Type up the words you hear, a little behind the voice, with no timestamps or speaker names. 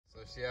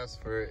She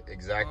asked for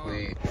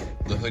exactly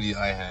the hoodie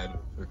I had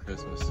for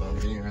Christmas, so I'm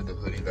getting her the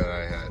hoodie that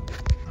I had.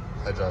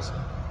 Hi,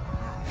 Jocelyn.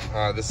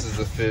 This is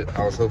the fit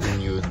I was hoping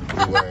you would be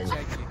wearing.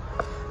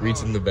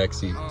 Reach in the back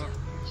seat.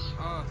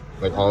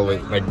 Like all the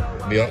way, like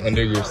beyond,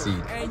 under your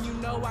seat. And you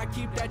know I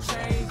keep that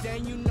change,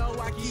 and you know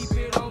I keep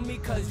it on me,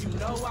 cause you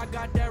know I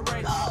got that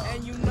range,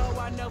 and you know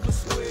I never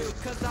squeal,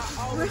 cause I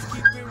always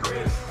keep it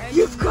real.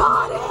 You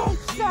got it!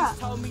 Jesus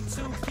told me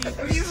to keep it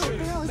real.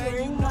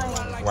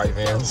 White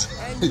Vans.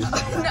 No, you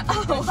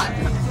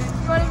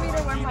wanted me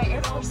to wear my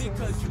Air Force.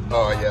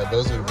 Oh yeah,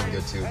 those would be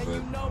good too,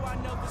 but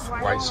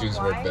white shoes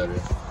work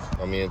better.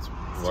 I mean, it's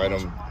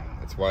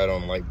white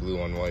on light blue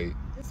on white.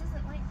 This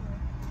isn't light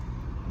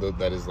blue.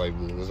 That is light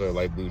blue. Those are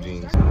light blue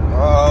jeans. It's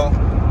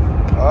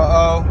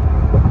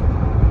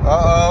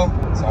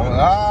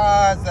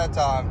that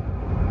time.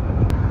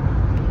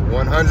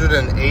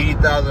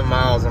 180,000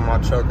 miles on my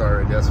truck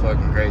already. That's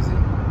fucking crazy.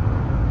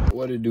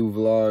 What it do,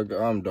 vlog?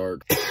 I'm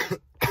dark.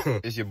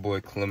 It's your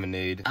boy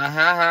Clemonade.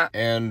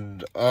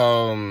 And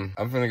I'm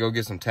finna go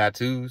get some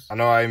tattoos. I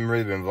know I haven't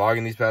really been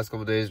vlogging these past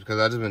couple days because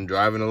I just been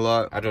driving a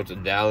lot. I drove to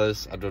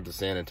Dallas, I drove to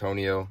San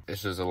Antonio.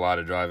 It's just a lot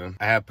of driving.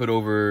 I have put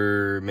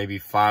over maybe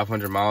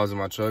 500 miles in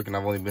my truck, and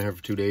I've only been here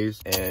for 2 days,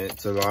 and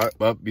it's a lot.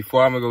 But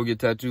before I'm gonna go get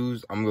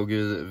tattoos, I'm gonna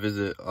go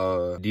visit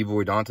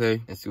D-Boy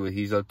Dante and see what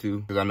he's up to,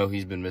 because I know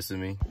he's been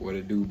missing me. What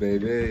it do,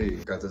 baby?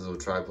 Got this little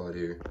tripod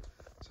here,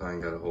 so I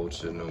ain't gotta hold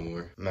shit no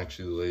more. I'm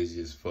actually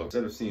lazy as fuck.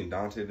 Instead of seeing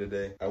Dante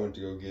today, I went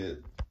to go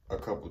get a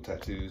couple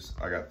tattoos.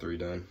 I got 3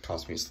 done.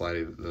 Cost me a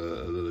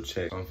little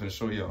check. So I'm finna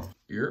show y'all.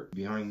 Here,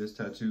 behind this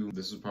tattoo,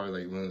 this is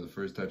probably like one of the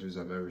first tattoos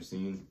I've ever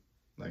seen.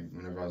 Like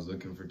whenever I was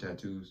looking for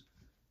tattoos,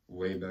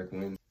 way back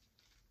when.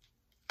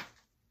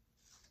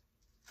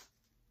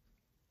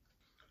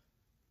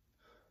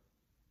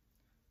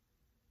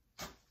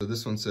 So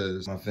this one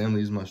says, my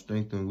family is my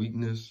strength and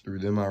weakness. Through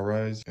them I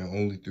rise, and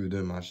only through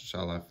them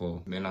shall I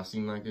fall. May not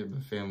seem like it,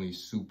 but family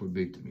is super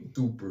big to me.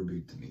 Super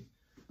big to me.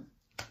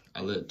 I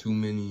let too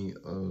many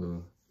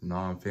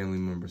non-family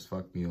members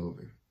fuck me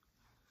over.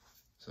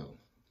 So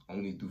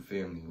only through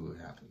family will it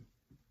happen.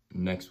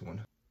 Next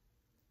one.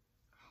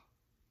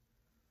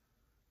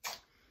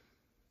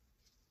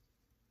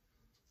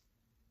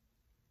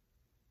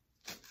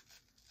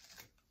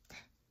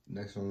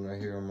 Next one right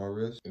here on my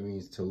wrist, it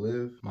means to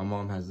live. My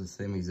mom has the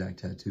same exact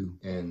tattoo.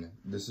 And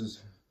this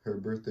is her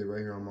birthday right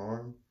here on my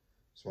arm.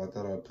 So I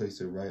thought I'd place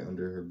it right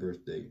under her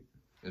birthday.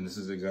 And this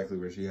is exactly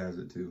where she has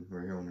it too,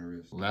 right here on her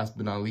wrist. Last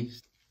but not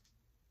least.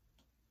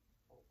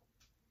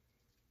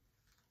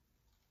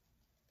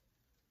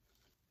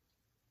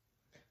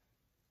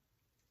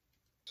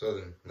 So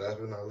then, last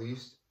but not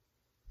least,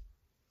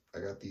 I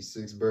got these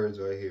 6 birds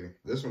right here.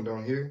 This one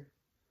down here,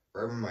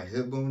 right where my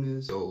hip bone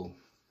is. So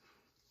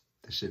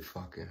this shit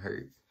fucking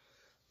hurt.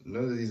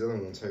 None of these other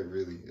ones hurt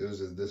really. It was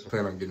just this one. I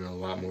plan on getting a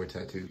lot more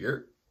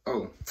tattoos.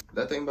 Oh,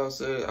 that thing about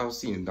said I was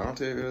seeing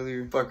Dante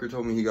earlier. Fucker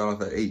told me he got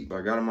off at 8. But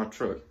I got in my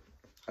truck.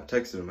 I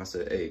texted him. I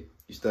said, hey,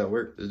 you still at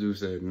work? This dude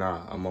said,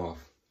 nah, I'm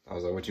off. I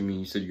was like, what you mean?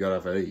 You said you got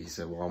off at 8. He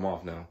said, well, I'm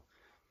off now.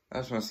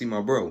 That's when I see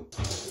my bro.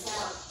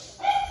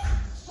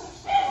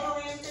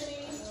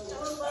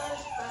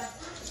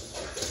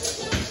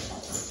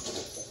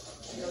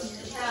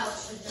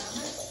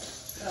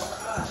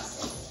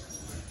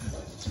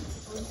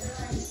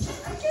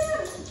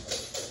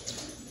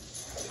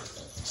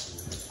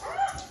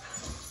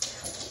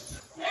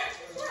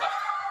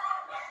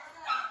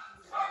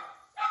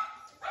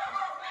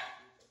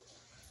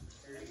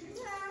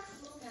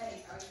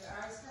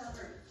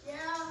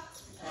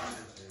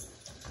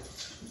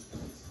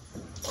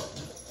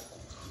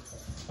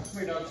 Come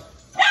here, dog.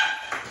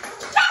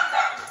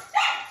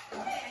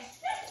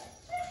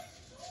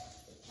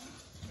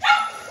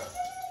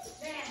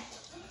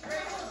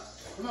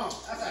 Come on,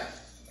 outside.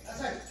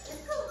 Outside.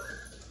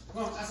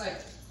 Come on, outside.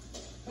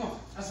 Come on,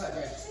 outside,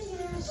 guys.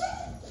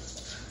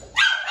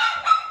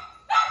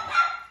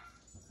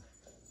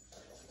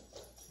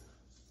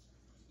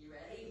 You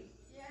ready?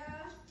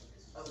 Yeah.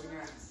 Open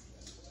your eyes.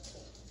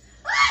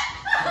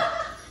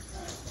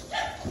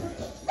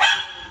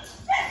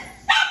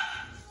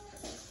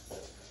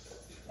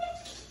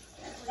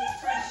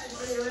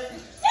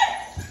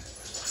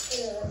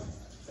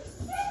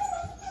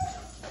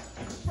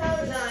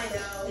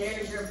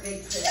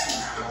 Big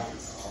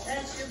Christmas.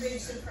 That's your big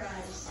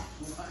surprise.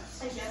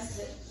 I guessed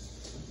it.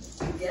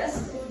 You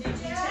guessed it? Who did you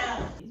tell?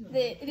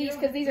 These,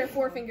 because these are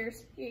 4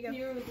 fingers. Here you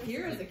go.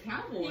 Here is a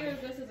cowboy. Here is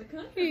this as a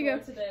country Here you boy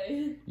go.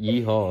 today.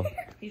 Yeehaw.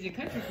 He's a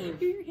country boy.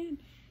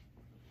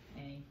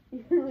 Hey.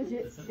 These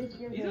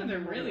ones are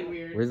really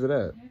weird. Where's it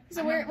at?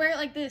 So wear it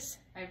like this.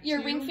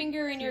 Your ring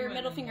finger and your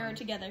middle finger are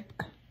together.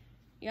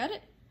 You got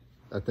it?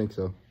 I think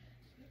so.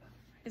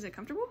 Is it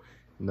comfortable?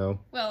 No.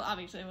 Well,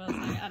 obviously it was.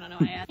 I don't know.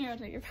 I asked. Here, I'll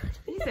take your phone.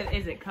 He said,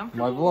 is it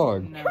comfortable? My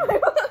vlog.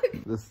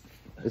 No.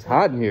 It's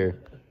hot in here.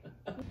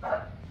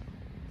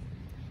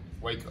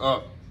 Wake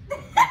up.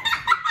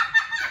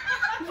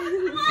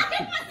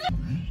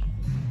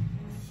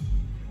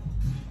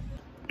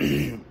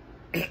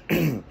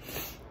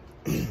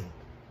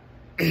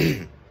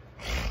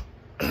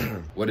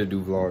 What it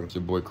do, vlog? It's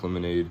your boy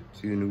Clemonade.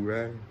 See the new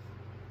rag?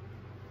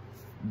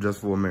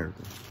 Just for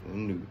America.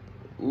 New.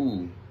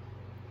 Ooh.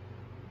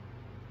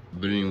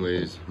 But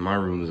anyways, my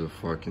room is a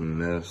fucking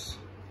mess.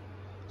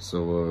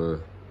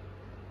 So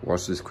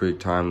watch this quick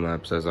time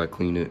lapse as I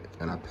clean it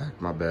and I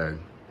pack my bag.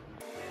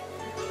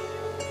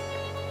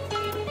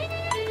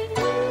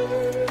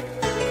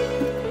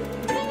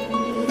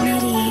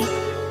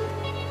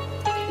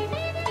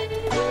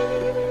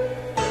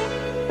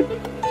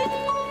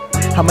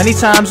 How many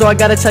times do I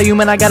gotta tell you,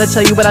 man, I gotta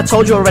tell you, but I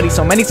told you already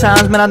so many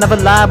times, man, I never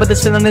lie, but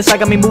this feeling is like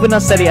got me moving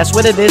unsteady. I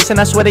swear to this, and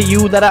I swear to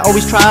you, that I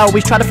always try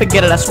to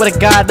forget it. I swear to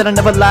God that I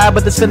never lie,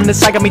 but this feeling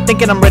is like got me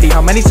thinking I'm ready.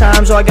 How many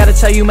times do I gotta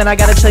tell you, man, I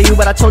gotta tell you,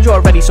 but I told you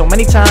already so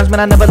many times, man,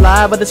 I never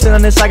lie, but this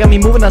feeling is like got me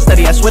moving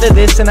unsteady. I swear to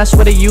this, and I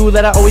swear to you,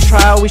 that I always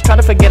try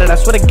to forget it. I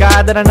swear to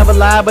God that I never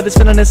lie, but this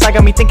feeling is like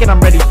got me thinking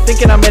I'm ready.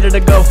 Thinking I'm ready to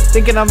go,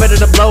 thinking I'm ready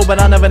to blow,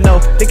 but I never know.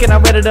 Thinking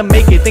I'm ready to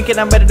make it, thinking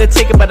I'm ready to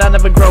take it, but I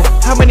never grow.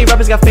 How many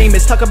rappers got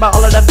famous, talk about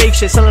all of that fake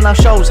shit, selling out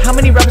shows? How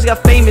many rappers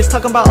got famous,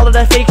 talking about all of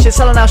that fake shit,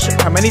 selling out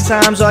shit? How many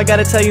times do I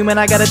gotta tell you, man,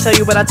 I gotta tell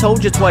you, but I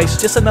told you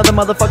twice. Just another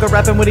motherfucker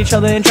rapping with each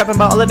other and trapping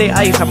about all of their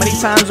ice. How many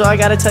times do I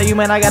gotta tell you,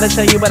 man, I gotta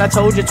tell you, but I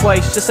told you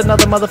twice. Just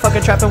another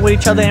motherfucker trapping with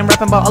each other and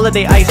rapping about all of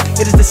their ice.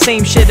 It is the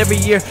same shit every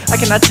year, I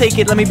cannot take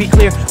it, let me be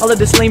clear. All of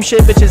this lame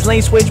shit, bitches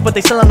lane switch, but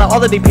they selling out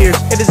all of their peers.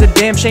 It is a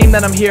damn shame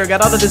that I'm here,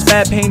 got all of this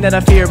bad pain that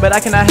I fear, but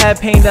I cannot have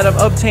pain that I've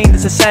obtained.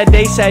 It's a sad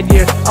day, sad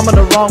year, I'm on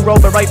the wrong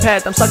road but right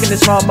path. I'm stuck in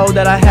this wrong mode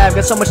that I have,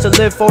 got so much to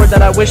live for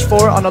that I wish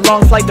for, on a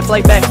long flight to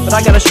flight back, but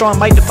I got a strong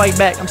might to fight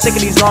back. I'm sick of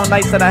these long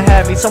nights that I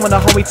have, need someone to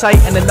hold me tight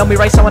and then know me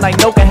right, someone I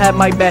know can have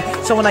my back,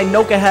 someone I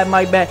know can have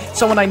my back,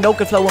 someone I know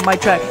can flow with my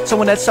track,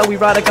 someone that's so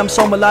erotic I'm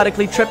so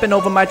melodically tripping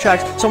over my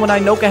tracks, someone I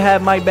know can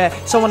have my back,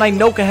 someone I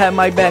know can have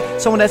my back,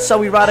 someone that's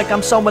so erotic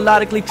I'm so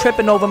melodically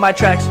tripping over my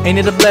tracks. Ain't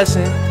it a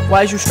blessing?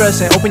 Why is you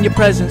stressing? Open your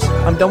presence,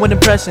 I'm done with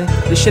impressing.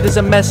 This shit is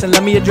a mess and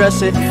let me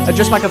address it.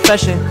 Address my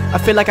confession, I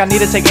feel like I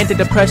need to take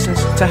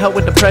antidepressants to help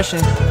with depression.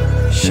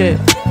 Shit.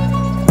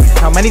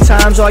 How many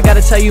times do I gotta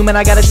tell you, man,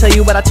 I gotta tell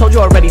you, but I told you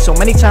already so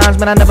many times,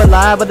 man, I never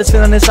lie, but this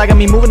feeling is like got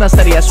me moving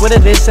unsteady. I swear to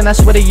this, and I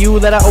swear to you,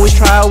 that I always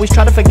try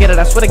to forget it.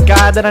 I swear to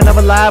God that I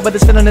never lie, but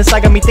this feeling is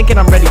like got me thinking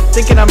I'm ready.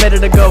 Thinking I'm ready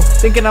to go,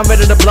 thinking I'm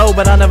ready to blow,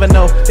 but I never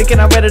know. Thinking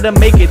I'm ready to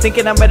make it,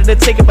 thinking I'm ready to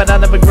take it, but I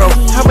never grow.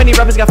 How many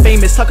rappers got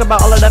famous, talk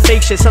about all of that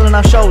fake shit, selling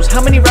out shows?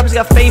 How many rappers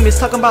got famous,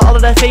 talking about all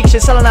of that fake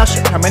shit, selling out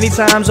shit? How many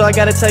times do I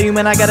gotta tell you,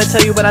 man, I gotta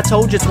tell you, but I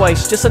told you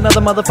twice. Just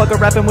another motherfucker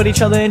rapping with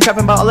each other and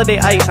trapping about all of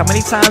their ice. How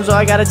many times do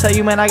I gotta tell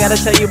you, man, I gotta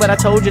tell you, but I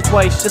told you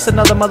twice. Just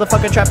another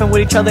motherfucker trapping with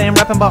each other and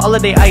rapping about all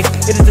of their ice.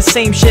 It is the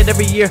same shit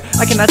every year,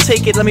 I cannot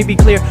take it, let me be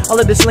clear. All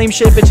of this lame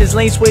shit, bitches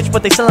lane switch,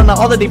 but they selling out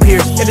all of their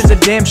peers. It is a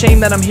damn shame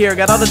that I'm here,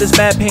 got all of this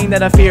bad pain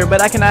that I fear,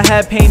 but I cannot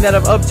have pain that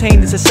I've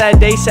obtained. It's a sad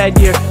day, sad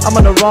year, I'm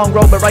on the wrong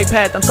road but right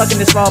path. I'm stuck in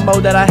this wrong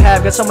mode that I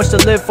have, got so much to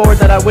live for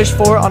that I wish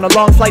for, on a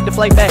long flight to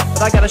flight back,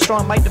 but I got a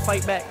strong might to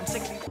fight back. I'm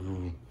sick of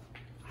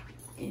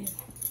these.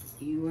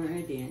 If you were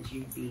a dance,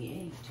 you'd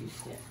be a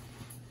two-step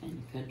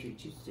and country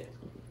two-step.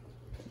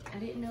 I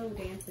didn't know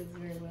dances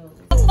very well.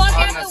 Get the fuck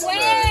out the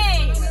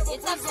way!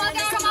 Get the fuck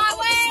out of my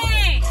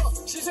way!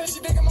 She said she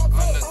digging my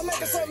clothes. I'm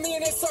making something me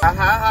and it's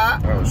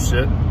Oh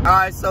shit.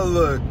 Alright, so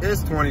look,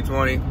 it's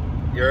 2020.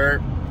 You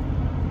heard?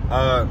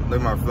 Look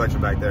at my reflection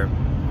back there.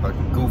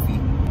 Fucking goofy.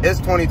 It's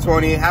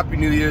 2020. Happy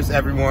New Year's,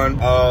 everyone.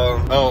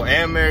 Oh,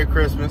 and Merry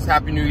Christmas.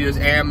 Happy New Year's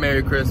and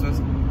Merry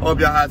Christmas. Hope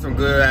y'all had some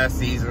good ass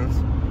seasons.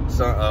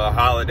 Some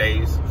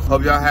holidays.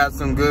 Hope y'all had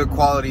some good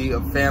quality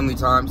of family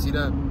time. See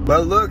that?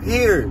 But look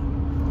here.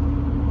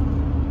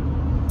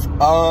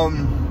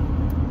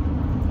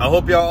 I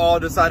hope y'all all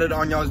decided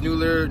on y'all's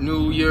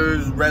New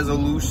Year's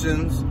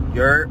resolutions.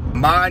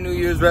 My New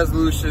Year's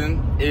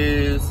resolution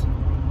is,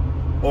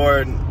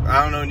 or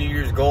I don't know, New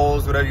Year's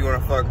goals, whatever you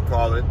want to fucking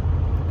call it,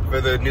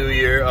 for the new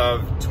year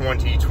of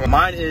 2020.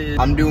 Mine is,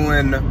 I'm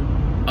doing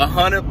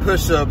 100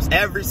 push-ups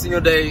every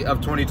single day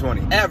of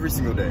 2020. Every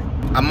single day.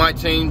 I might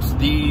change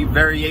the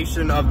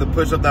variation of the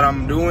push-up that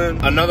I'm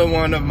doing. Another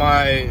one of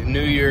my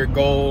New Year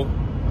goal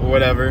or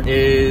whatever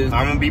is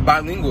I'm gonna be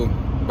bilingual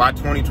by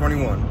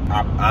 2021.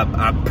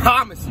 I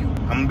promise you,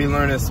 I'm gonna be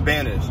learning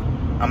Spanish.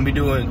 I'm gonna be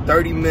doing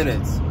 30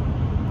 minutes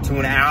to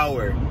an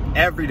hour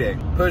every day.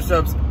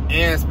 Push-ups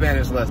and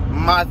Spanish lessons.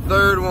 My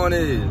third one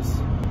is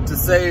to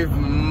save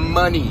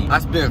money. I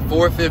spent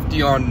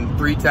 $450 on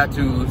 3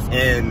 tattoos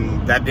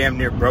and that damn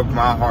near broke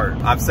my heart.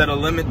 I've set a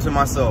limit to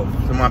myself,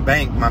 to my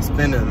bank, my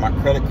spending, my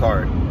credit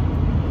card.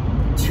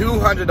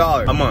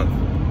 $200 a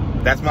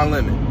month. That's my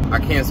limit. I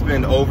can't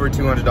spend over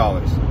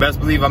 $200. Best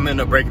believe I'm gonna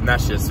end up breaking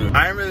that shit soon.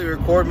 I didn't really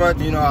record much,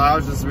 you know, I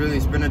was just really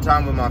spending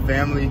time with my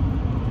family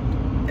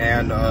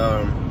and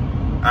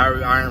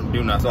I didn't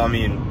do nothing. So I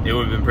mean, it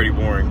would have been pretty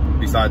boring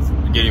besides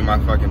getting my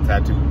fucking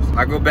tattoos.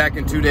 I go back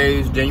in 2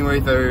 days,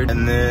 January 3rd,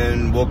 and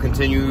then we'll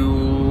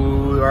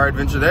continue our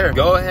adventure there.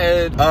 Go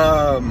ahead,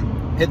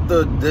 hit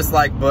the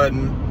dislike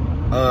button,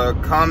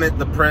 comment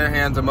the prayer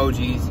hands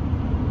emojis,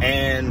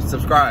 and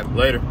subscribe.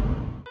 Later.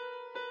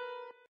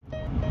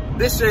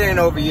 This shit ain't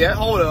over yet.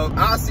 Hold up.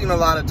 I've seen a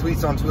lot of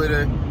tweets on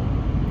Twitter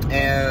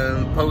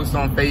and post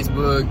on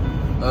Facebook,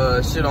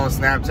 shit on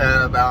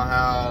Snapchat about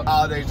how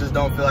holidays just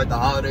don't feel like the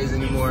holidays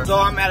anymore. So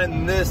I'm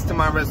adding this to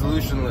my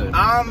resolution list.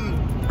 I'm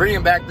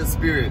bringing back the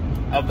spirit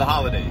of the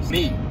holidays.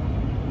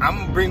 I'm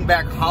gonna bring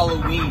back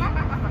Halloween.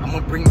 I'm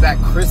gonna bring back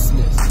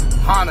Christmas,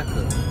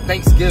 Hanukkah,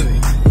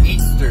 Thanksgiving,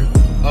 Easter,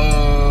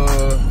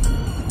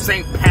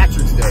 St.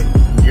 Patrick's Day,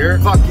 your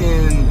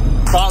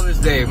fucking Father's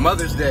Day,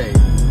 Mother's Day,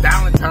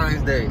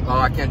 Valentine's Day. Oh,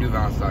 I can't do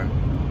Valentine.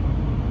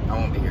 I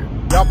won't be here.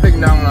 Y'all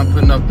picking down what I'm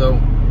putting up though.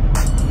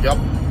 Y'all,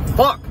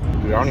 fuck.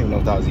 Dude, I don't even know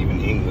if that was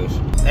even English.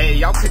 Hey,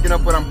 y'all picking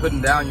up what I'm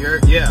putting down?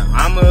 Yeah,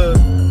 I'm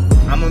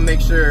gonna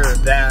make sure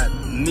that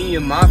me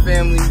and my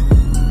family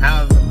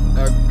have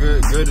a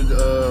good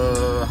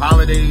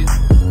holidays.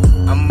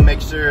 I'm gonna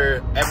make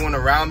sure everyone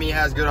around me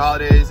has good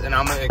holidays, and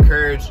I'm gonna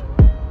encourage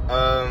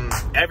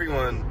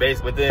everyone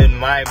based within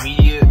my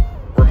immediate,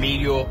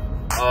 remedial,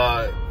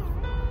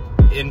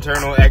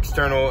 internal,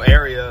 external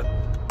area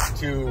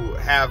to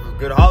have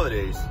good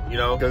holidays, you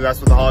know, because that's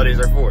what the holidays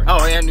are for.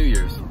 Oh, and New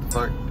Year's.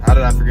 Fuck, how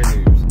did I forget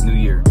New Year's?